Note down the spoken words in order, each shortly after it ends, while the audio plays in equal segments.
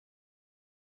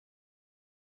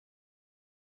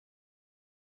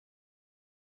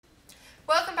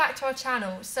Welcome back to our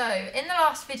channel. So in the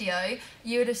last video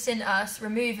you would have seen us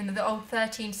removing the old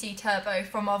 13C turbo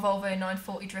from our Volvo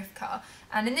 940 drift car,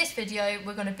 and in this video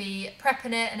we're going to be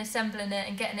prepping it and assembling it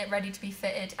and getting it ready to be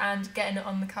fitted and getting it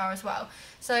on the car as well.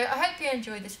 So I hope you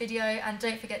enjoyed this video and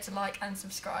don't forget to like and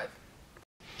subscribe.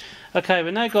 Okay,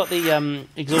 we've now got the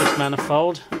exhaust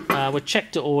manifold. We've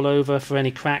checked it all over for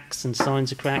any cracks and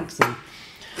signs of cracks and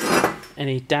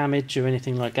any damage or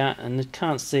anything like that, and I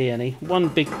can't see any. One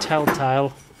big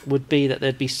telltale would be that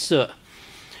there'd be soot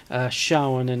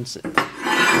showing in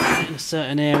a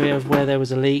certain area of where there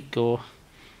was a leak or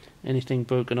anything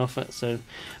broken off it. So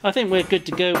I think we're good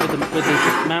to go with the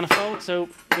manifold. So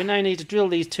we now need to drill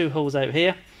these two holes out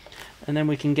here, and then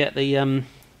we can get the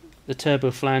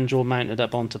turbo flange all mounted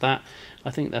up onto that.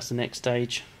 I think that's the next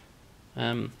stage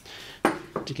to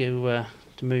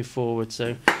move forward.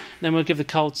 So then we'll give the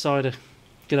cold side a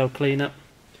good old clean up,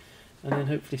 and then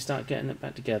hopefully start getting it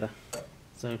back together.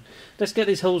 So let's get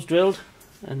these holes drilled,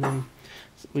 and then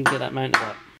we can get that mounted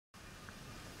up.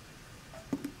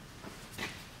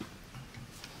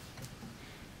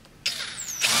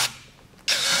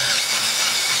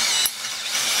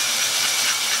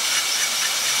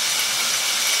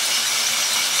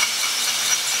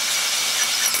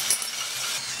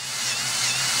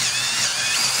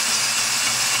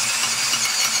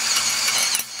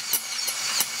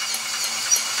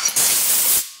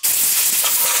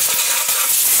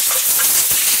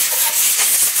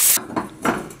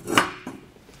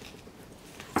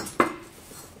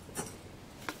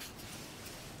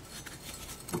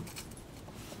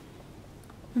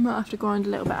 We might have to grind a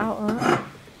little bit out on it.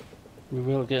 We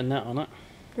will get a net on it.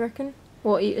 Do you reckon?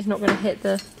 What, it's not going to hit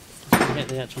the... It's going to hit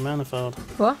the actual manifold.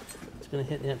 What? It's going to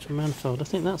hit the actual manifold. I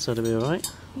think that side will be alright.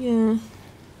 Yeah.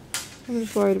 I'm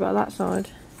just worried about that side.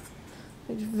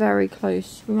 It's very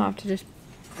close. We might have to just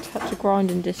touch a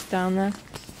grinding disc down there.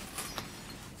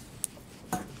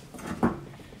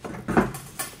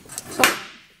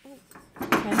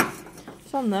 Okay.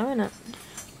 It's on there, isn't it?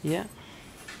 Yeah.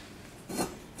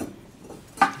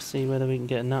 See whether we can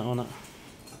get a nut on it.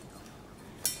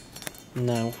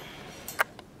 No.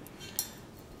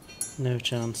 No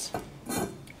chance. So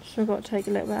we've got to take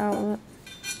a little bit out of it.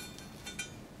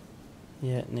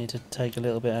 Yeah, need to take a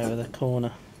little bit out of the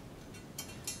corner.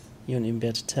 You won't even be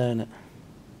able to turn it.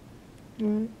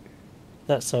 Right.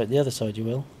 That side, the other side you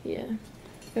will. Yeah.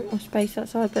 A bit more space that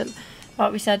side, but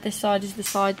like we said, this side is the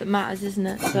side that matters, isn't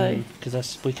it? So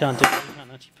because we can't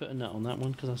actually put a nut on that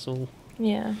one because that's all.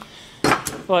 Yeah.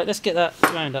 Right, let's get that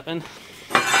round up then.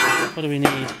 What do we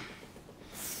need?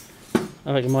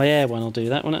 I reckon my air one will do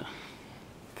that, won't it?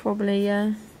 Probably,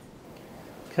 yeah.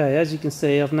 Okay, as you can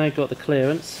see, I've now got the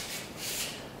clearance.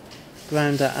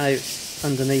 Ground that out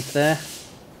underneath there.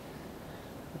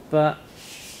 But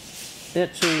the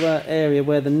actual area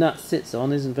where the nut sits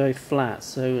on isn't very flat,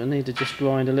 so I need to just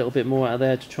grind a little bit more out of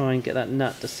there to try and get that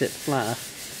nut to sit flatter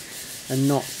and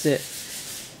not sit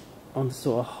on the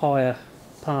sort of higher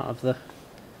part of the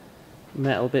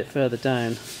metal a bit further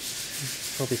down.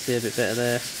 Probably see a bit better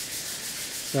there.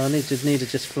 So I need to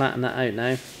just flatten that out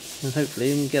now, and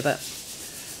hopefully we can get that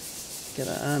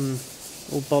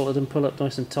all bolted and pull up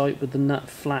nice and tight with the nut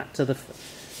flat to the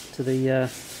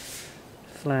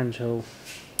flange hole.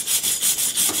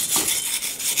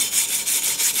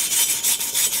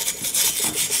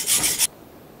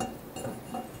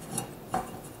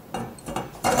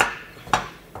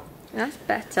 That's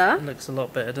better. It looks a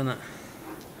lot better, doesn't it?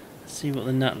 Let's see what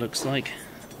the nut looks like.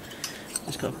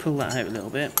 Just got to pull that out a little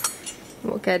bit.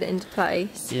 We'll get it into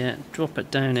place. Yeah, drop it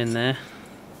down in there.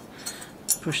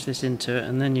 Push this into it,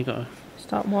 and then you got to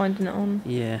start winding it on.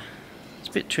 Yeah, it's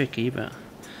a bit tricky, but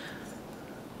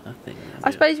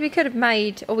I suppose we could have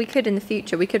made, or we could in the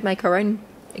future, we could make our own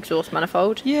exhaust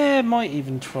manifold. Yeah, might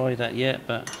even try that yet,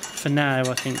 but for now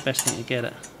I think best thing to get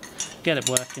it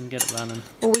working, get it running.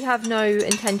 Well, we have no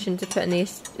intention to putting the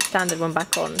standard one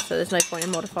back on, so there's no point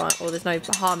in modifying, or there's no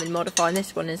harm in modifying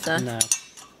this one, is there? No.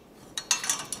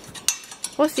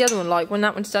 What's the other one like? When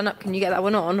that one's done up, can you get that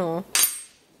one on, or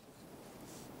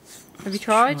have you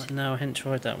tried? No, I hadn't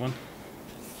tried that one.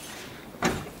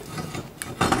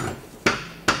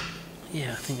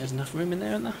 Yeah, I think there's enough room in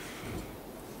there, isn't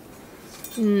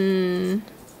there?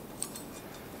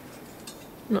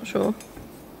 Not sure.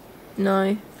 No.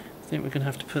 I think we're going to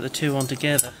have to put the two on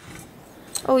together.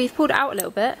 Oh, you've pulled it out a little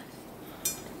bit.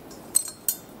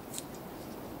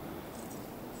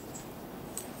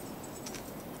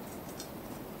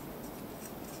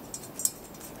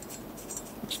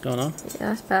 What's going on? Yeah,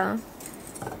 that's better.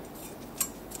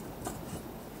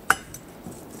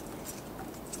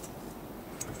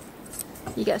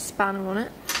 You get a spanner on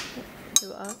it.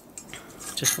 Do it up.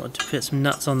 just wanted to put some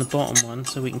nuts on the bottom one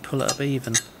so we can pull it up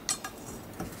even.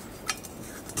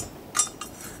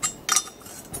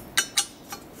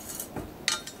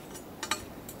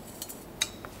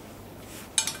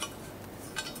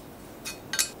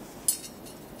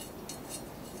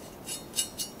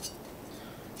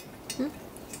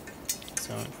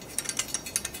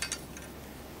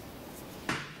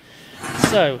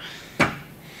 So,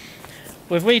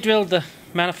 we've re-drilled the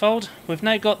manifold. We've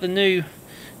now got the new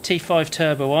T5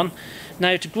 turbo on.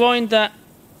 Now, to grind that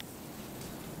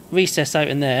recess out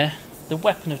in there, the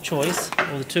weapon of choice,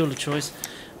 or the tool of choice,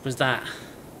 was that.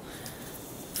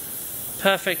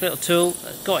 Perfect little tool.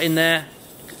 Got in there.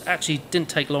 Actually didn't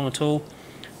take long at all.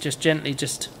 Just gently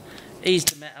just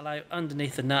eased the metal out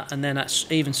underneath the nut, and then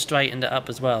that's even straightened it up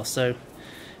as well. So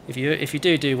if you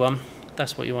do one,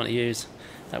 that's what you want to use.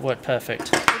 That worked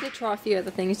perfect. We did try a few other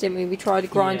things, didn't we? We tried a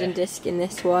grinding disc in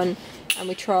this one, and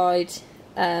we tried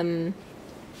I don't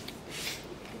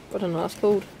know what it's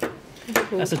called.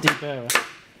 That's a deburrer.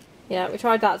 Yeah, we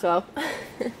tried that as well.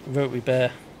 Rotary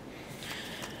bear.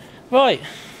 Right,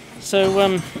 so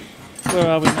where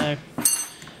are we now?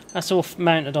 That's all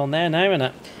mounted on there now, isn't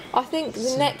it? I think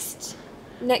the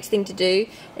next thing to do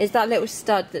is that little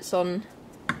stud that's on,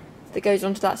 that goes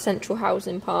onto that central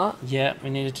housing part. Yeah, we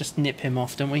need to just nip him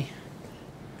off, don't we?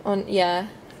 Yeah.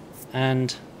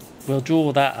 And we'll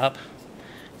draw that up,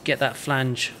 get that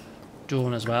flange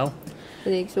drawn as well. For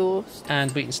the exhaust.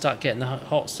 And we can start getting the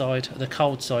hot side, the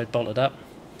cold side bolted up,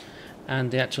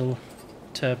 and the actual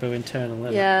turbo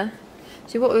internal. Yeah.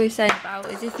 So what we were saying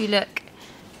about is if you look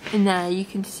in there, you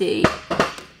can see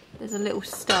there's a little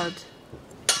stud,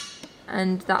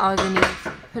 and that either needs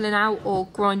pulling out or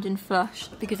grinding flush,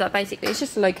 because that basically, it's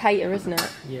just a locator, isn't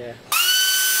it? Yeah.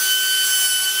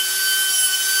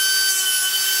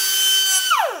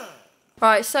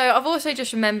 Right, so I've also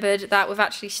just remembered that we've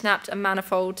actually snapped a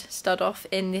manifold stud off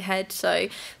in the head, so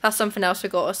that's something else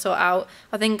we've got to sort out.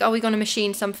 I think, are we going to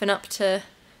machine something up to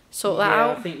sort that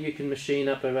out? Yeah, I think you can machine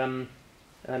up a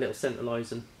little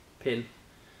centralising pin.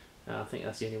 I think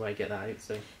that's the only way to get that out.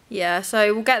 So yeah,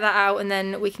 so we'll get that out, and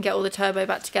then we can get all the turbo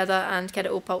back together and get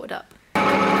it all bolted up.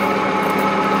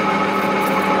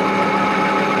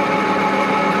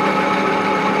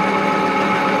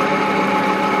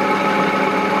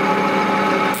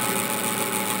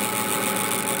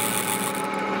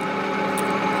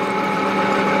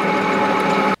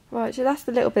 Right, so that's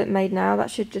the little bit made now.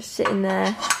 That should just sit in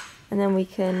there, and then we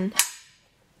can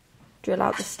drill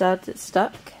out the stud that's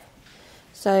stuck.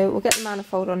 So we'll get the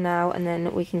manifold on now, and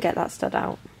then we can get that stud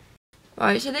out.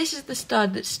 Right, so this is the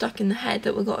stud that's stuck in the head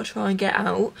that we've got to try and get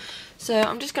out. So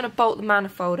I'm just going to bolt the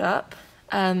manifold up.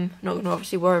 Not going to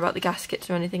obviously worry about the gaskets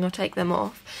or anything, I'll take them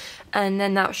off. And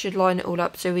then that should line it all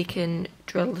up so we can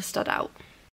drill the stud out.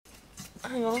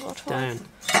 Hang on, I'll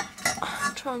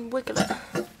try and wiggle it.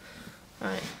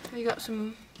 Right, have you got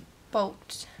some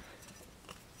bolts?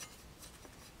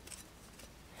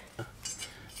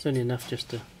 it's only enough just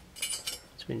to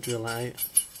drill that out.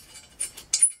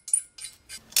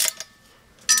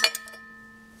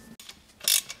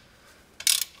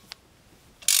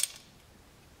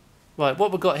 Right,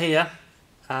 what we've got here,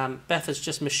 Beth has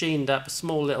just machined up a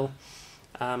small little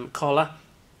collar,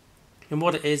 and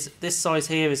what it is, this size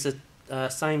here is the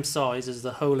same size as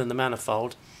the hole in the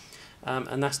manifold,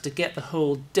 and that's to get the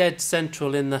hole dead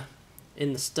central in the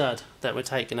stud that we're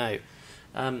taking out.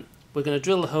 We're going to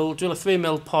drill the hole, drill a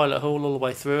 3mm pilot hole all the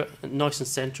way through it, nice and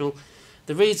central.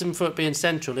 The reason for it being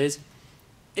central is,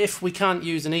 if we can't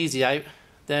use an easy out,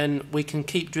 then we can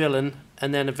keep drilling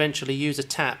and then eventually use a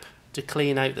tap to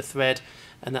clean out the thread,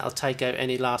 and that'll take out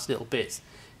any last little bits.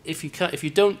 If you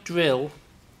don't drill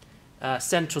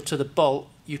central to the bolt,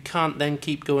 you can't then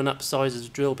keep going up sizes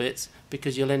of drill bits,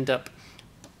 because you'll end up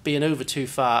being over too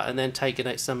far and then taking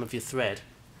out some of your thread,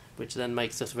 which then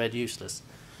makes the thread useless.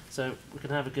 So we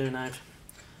can have a go now.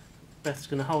 Beth's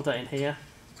going to hold that in here.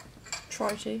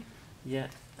 Try to. Yeah,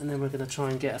 and then we're going to try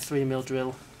and get a 3mm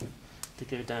drill to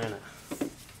go down it.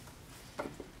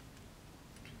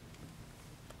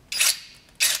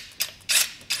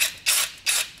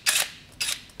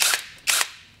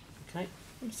 Okay.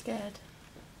 I'm scared.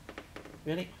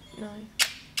 Ready? No.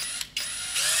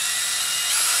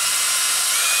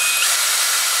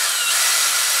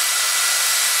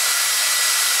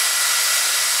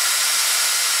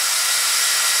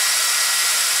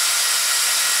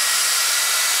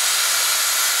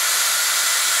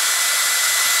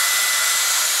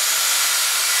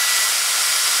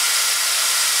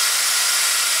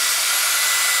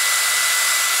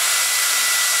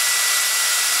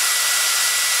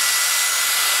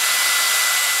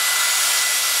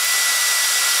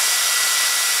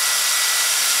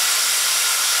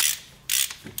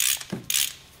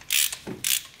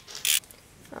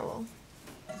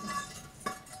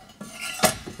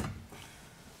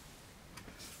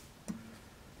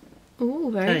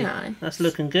 Oh, very nice. That's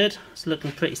looking good. It's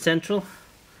looking pretty central.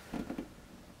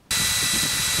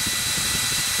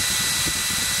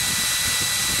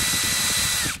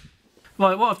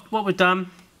 Right, what we've done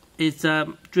is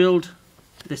drilled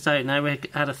this out now. We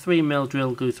had a 3mm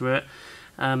drill go through it.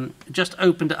 Just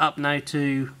opened it up now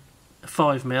to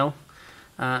 5mm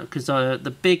because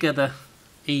the bigger the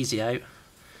easy out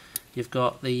you've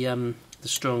got, the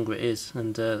stronger it is,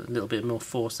 and a little bit more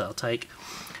force that'll take.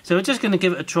 So we're just going to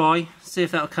give it a try, see if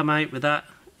that'll come out with that.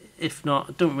 If not,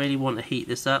 I don't really want to heat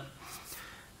this up,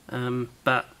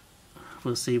 but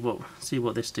we'll see what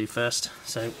this do first.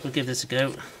 So we'll give this a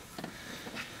go.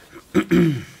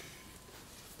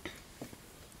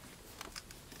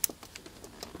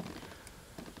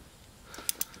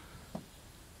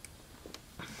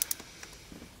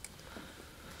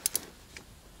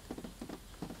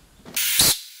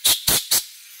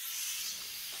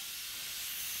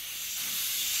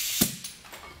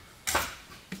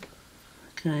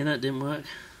 Okay, that didn't work.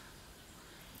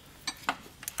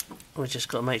 We've just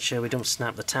got to make sure we don't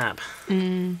snap the tap.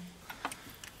 I've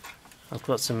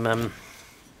got some little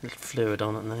fluid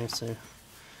on it now, so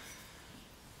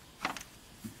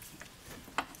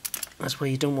that's where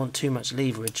you don't want too much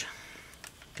leverage,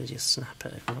 because you snap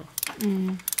it if not.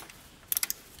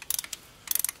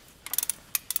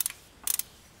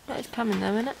 It's coming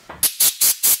though, isn't it?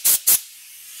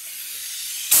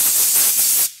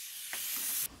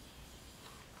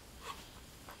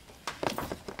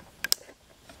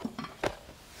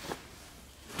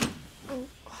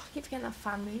 I keep forgetting that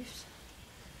fan moves.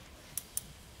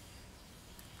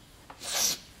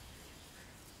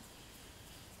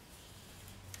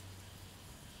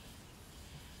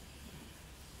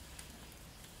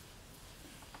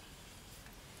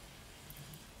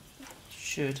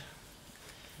 Should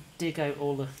dig out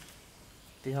all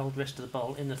the old rest of the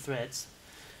bolt in the threads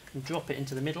and drop it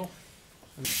into the middle.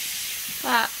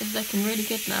 That is looking really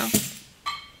good now,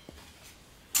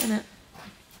 isn't it?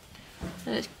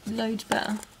 And it's loads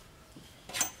better.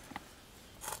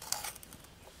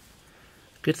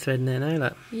 Good thread in there now,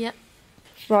 look. Yep.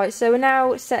 Right, so we're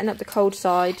now setting up the cold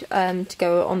side to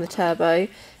go on the turbo.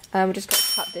 We're just going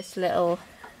to cut this little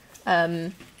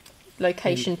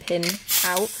location pin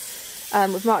out.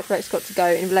 We've marked where it's got to go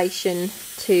in relation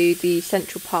to the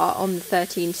central part on the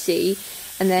 13C,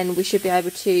 and then we should be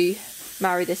able to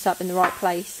marry this up in the right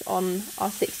place on our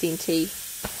 16T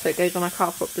so it goes on our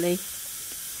car properly.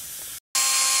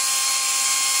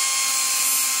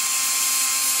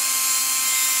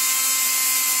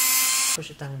 Push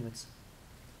it downwards.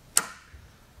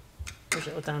 Push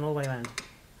it down all the way around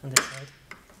on this side.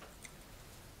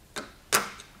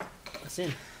 That's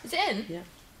in. Is it in? Yeah.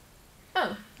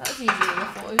 Oh, that was easier than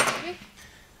I thought it was going to be.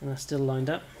 And that's still lined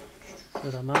up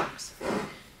with our marks.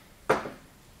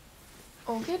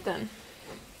 All good then.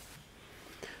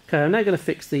 Okay, I'm now going to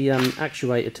fix the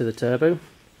actuator to the turbo.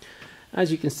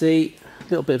 As you can see, a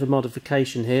little bit of a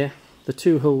modification here. The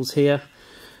two holes here,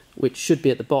 which should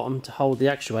be at the bottom to hold the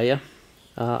actuator,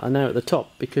 are now at the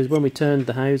top, because when we turned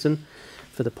the housing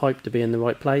for the pipe to be in the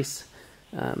right place,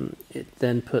 it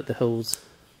then put the holes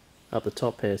up the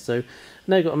top here. So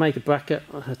now I've got to make a bracket.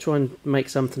 I'll try and make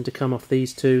something to come off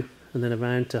these two and then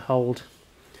around to hold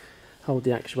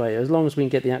the actuator. As long as we can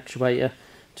get the actuator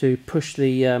to push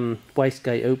the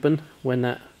wastegate open when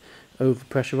that over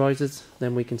pressurizes,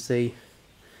 then we can see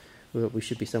we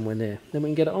should be somewhere near. Then we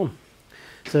can get it on.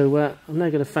 So I'm now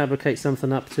going to fabricate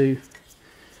something up to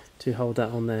hold that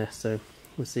on there. So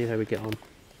we'll see how we get on.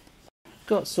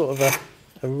 Got sort of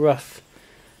a rough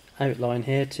outline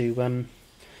here to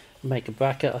make a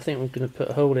bracket. I think we're going to put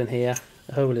a hole in here,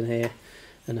 a hole in here,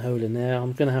 and a hole in there.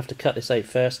 I'm going to have to cut this out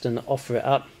first and offer it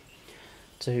up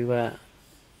to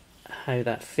how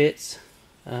that fits.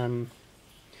 Again,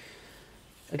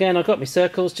 I got my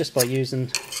circles just by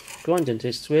using grinding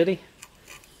discs, really.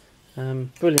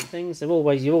 Brilliant things. You've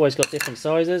always got different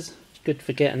sizes. It's good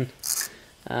for getting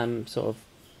sort of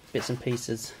bits and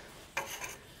pieces.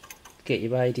 Get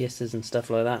your radiuses and stuff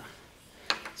like that.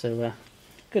 So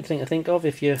good thing to think of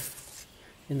if you're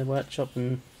in the workshop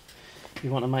and you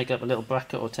want to make up a little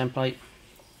bracket or template.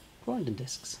 Grinding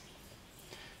discs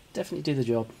definitely do the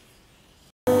job.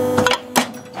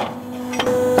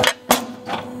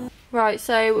 Right,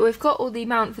 so we've got all the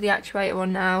mount for the actuator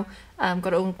on now. Got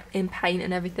it all in paint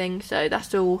and everything, so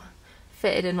that's all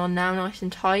fitted in on now, nice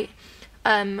and tight.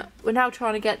 We're now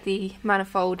trying to get the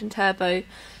manifold and turbo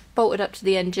bolted up to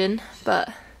the engine,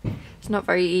 but it's not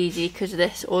very easy because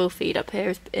this oil feed up here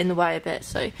is in the way a bit,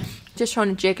 so just trying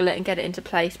to jiggle it and get it into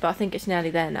place, but I think it's nearly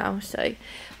there now, so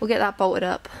we'll get that bolted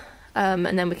up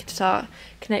and then we can start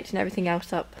connecting everything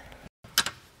else up.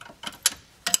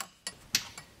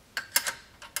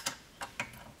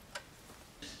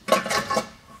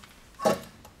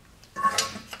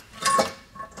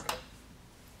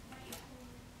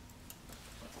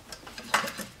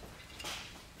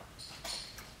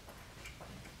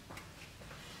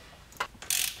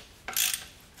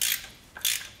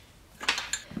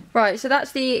 Right, so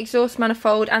that's the exhaust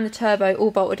manifold and the turbo all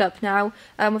bolted up now.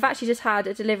 We've actually just had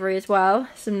a delivery as well.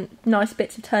 Some nice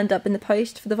bits have turned up in the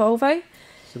post for the Volvo.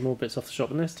 Some more bits off the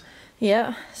shopping list.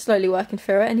 Yeah, slowly working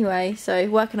through it anyway. So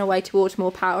working our way towards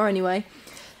more power anyway.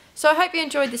 So I hope you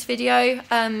enjoyed this video.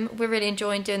 We're really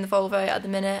enjoying doing the Volvo at the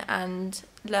minute and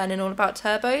learning all about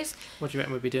turbos. What do you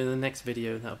reckon we'll be doing in the next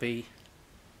video? That'll be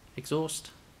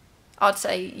exhaust? I'd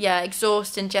say, yeah,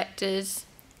 exhaust, injectors.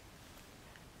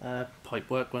 Pipe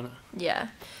work, won't it? Yeah,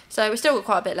 so we've still got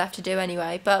quite a bit left to do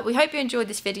anyway, but we hope you enjoyed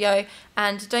this video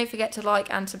and don't forget to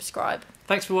like and subscribe.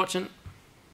 Thanks for watching.